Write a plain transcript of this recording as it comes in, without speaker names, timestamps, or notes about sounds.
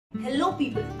Hello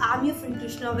people, I'm your friend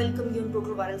Krishna. Welcome you on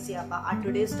Total Viral Siapa. Our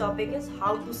today's topic is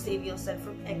how to save yourself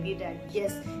from angry dad.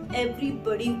 Yes,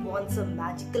 everybody wants a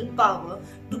magical power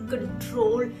to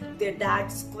control their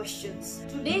dad's questions.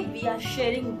 Today we are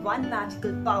sharing one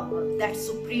magical power, that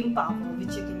supreme power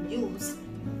which you can use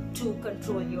to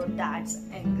control your dad's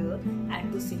anger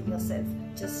and to save yourself.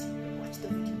 Just watch the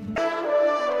video.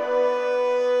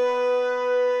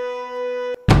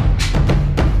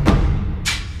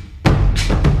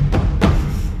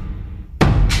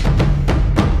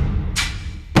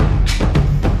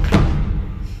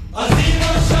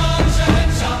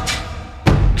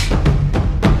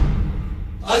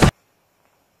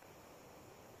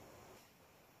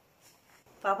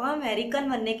 पापा मैं American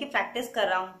बनने की practice कर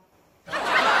रहा हूँ।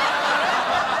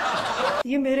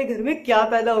 ये मेरे घर में क्या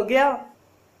पैदा हो गया?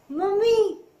 मम्मी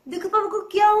देखो पापा को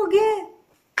क्या हो गया?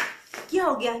 क्या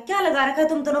हो गया? क्या लगा रखा है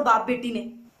तुम दोनों बाप बेटी ने?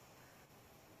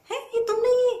 है ये तुमने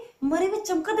ये मरे में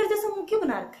चमगादड़ जैसा मुंह क्यों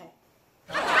बना रखा है?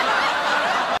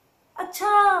 अच्छा,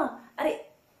 अरे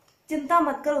चिंता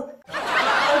मत करो,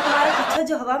 और तुम्हारा कच्छा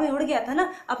जो हवा में उड़ गया था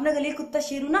ना, अपना गले कुत्ता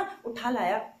शेरू ना उठा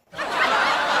लाया।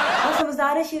 और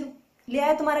समझदार है शेरू, ले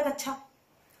आया तुम्हारा कच्छा।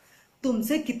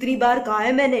 तुमसे कितनी बार कहा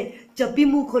है मैंने, जब भी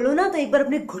मुंह खोलो ना तो एक बार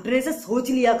अपने घुटने से सोच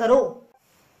लिया करो।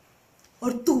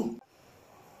 और तू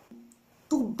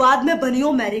बाद में बनी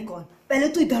हो मैरी कॉन, पहले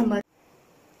तू इधर मत।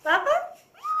 पापा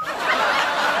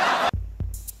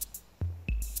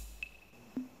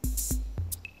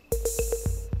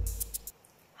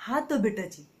हाँ तो बेटा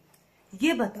जी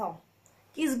ये बताओ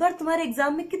कि इस बार तुम्हारे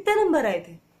एग्जाम में कितने नंबर आए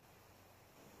थे?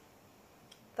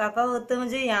 पापा वो तो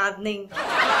मुझे याद नहीं।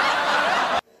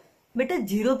 बेटा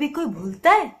जीरो भी कोई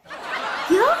भूलता है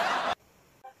क्या?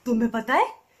 तुम्हें पता है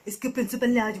इसके प्रिंसिपल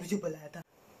ने आज मुझे बुलाया था।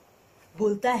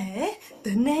 बोलता है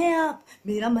धन्य है आप,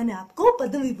 मेरा मन आपको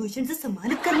पद्म विभूषण से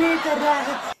सम्मानित करने कर रहा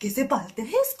है। कैसे पालते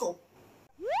हैं इसको?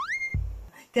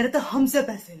 कह रहा था हमसे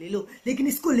पैसे ले लो लेकिन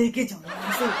इसको लेके जाओ,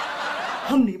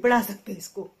 हम नहीं पढ़ा सकते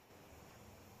इसको।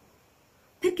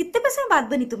 फिर कितने पैसे में बात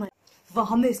बनी तुम्हारी?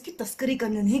 वहां मैं इसकी तस्करी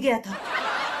करने नहीं गया था।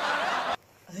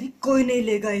 अरे कोई नहीं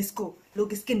लेगा इसको,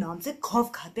 लोग इसके नाम से खौफ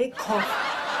खाते, खौफ।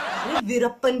 अरे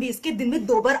वीरप्पन भी इसके दिन में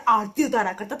 2 बार आरती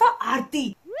उतारा करता था,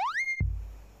 आरती।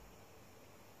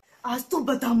 आज तू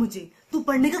बता मुझे, तू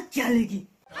पढ़ने का क्या लेगी?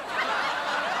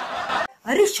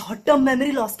 अरे शॉर्ट टर्म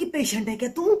मेमोरी लॉस की पेशेंट है क्या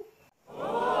तू?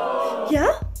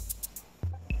 क्या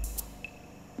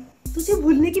तुझे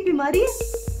भूलने की बीमारी है?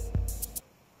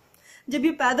 जब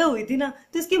ये पैदा हुई थी ना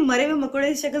तो इसके मरे हुए मकोड़े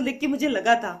की शक्ल देख के मुझे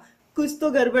लगा था कुछ तो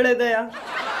गड़बड़ है दया।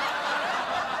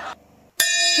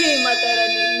 हे माता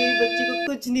रानी, मेरी बच्ची को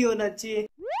कुछ नहीं होना चाहिए।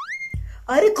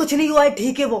 अरे कुछ नहीं हुआ है,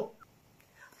 ठीक है वो।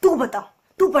 तू बता,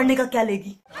 तू पढ़ने का क्या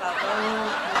लेगी?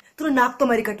 तूने नाक तो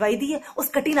मेरी कटवाई दी है, उस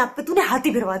कटी नाक पे तूने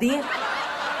हाथी भिरवा दी है।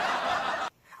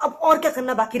 अब और क्या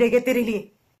करना बाकी रह गया तेरे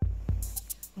लिए?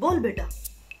 बोल बेटा,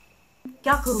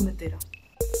 क्या करूं मैं तेरा?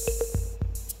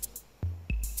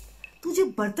 तुझे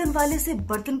बर्तन वाले से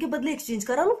बर्तन के बदले एक्सचेंज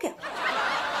करा लूं क्या?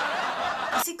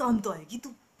 ऐसे काम तो आएगी तू,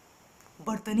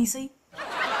 बर्तन ही सही।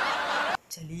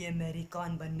 चलिए मेरी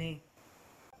कौन बनने।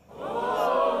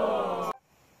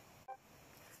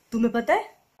 तुम्हें पता है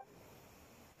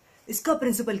इसका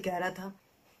प्रिंसिपल कह रहा था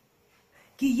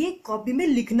कि ये कॉपी में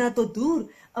लिखना तो दूर,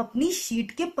 अपनी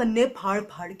शीट के पन्ने फाड़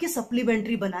फाड़ के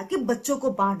सप्लीमेंट्री बना के बच्चों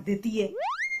को बांट देती है।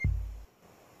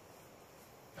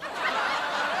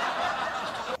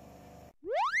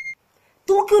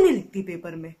 तू क्यों नहीं लिखती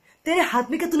पेपर में? तेरे हाथ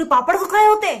में क्या तूने पापड़ सुखाए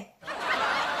होते?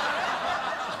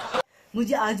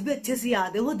 मुझे आज भी अच्छे से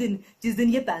याद है वो दिन जिस दिन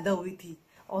ये पैदा हुई थी।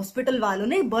 हॉस्पिटल वालों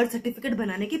ने बर्थ सर्टिफिकेट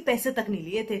बनाने के पैसे तक नहीं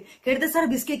लिए थे। कहते सर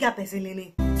अब इसके क्या पैसे लेने?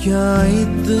 क्या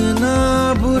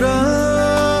इतना बुरा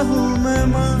हूं मैं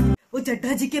मां? वो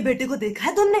चड्ढा जी के बेटे को देखा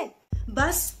है तुमने?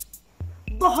 बस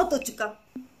बहुत हो चुका।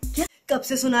 क्या कब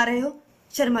से सुना रहे हो?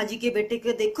 शर्मा जी के बेटे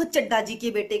को देखो, चड्ढा जी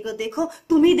के बेटे को देखो,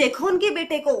 तुम ही देखो उनके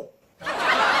बेटे को।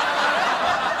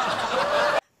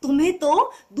 तुम्हें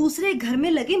तो दूसरे घर में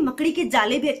लगे मकड़ी के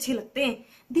जाले भी अच्छे लगते हैं।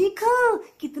 देखो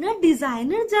कितना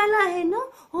डिजाइनर जाला है ना,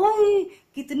 हाय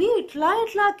कितनी इठला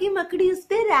इठला की मकड़ी उस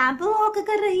पे रैंप वॉक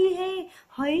कर रही है।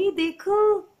 हाय देखो,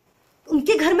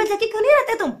 उनके घर में जाके क्यों नहीं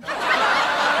रहते तुम?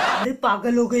 अरे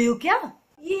पागल हो गई हो क्या?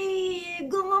 ये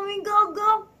गो मम्मी गो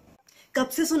गो। कब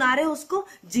से सुना रहे हो उसको?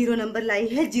 0 नंबर लाई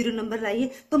है, 0 नंबर लाई है।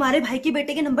 तुम्हारे भाई के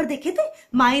बेटे के नंबर देखे थे?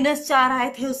 -4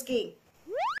 आए थे उसके।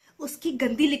 उसकी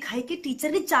गंदी लिखाई के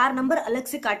टीचर ने 4 नंबर अलग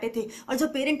से काटे थे। और जो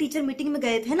पेरेंट टीचर मीटिंग में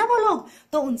गए थे ना वो लोग,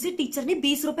 तो उनसे टीचर ने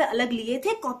 20 रुपए अलग लिए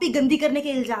थे कॉपी गंदी करने के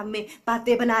इल्जाम में।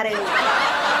 बातें बना रहे हो।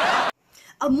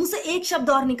 अब मुंह से एक शब्द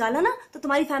और निकाला ना तो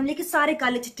तुम्हारी फैमिली के सारे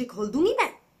काले चिट्ठे खोल दूंगी मैं।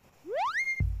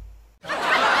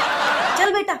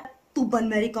 चल बेटा तू बन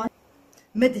मेरी कौन,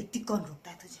 मैं देखती कौन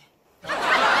रोकता है तुझे।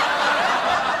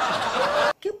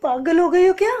 क्या पागल हो गई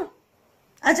हो क्या?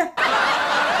 आजा।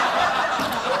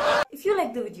 If you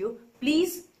like the video,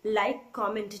 please like,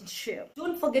 comment and share.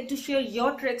 Don't forget to share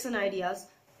your tricks and ideas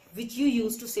which you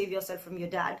use to save yourself from your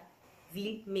dad.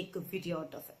 We'll make a video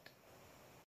out of it.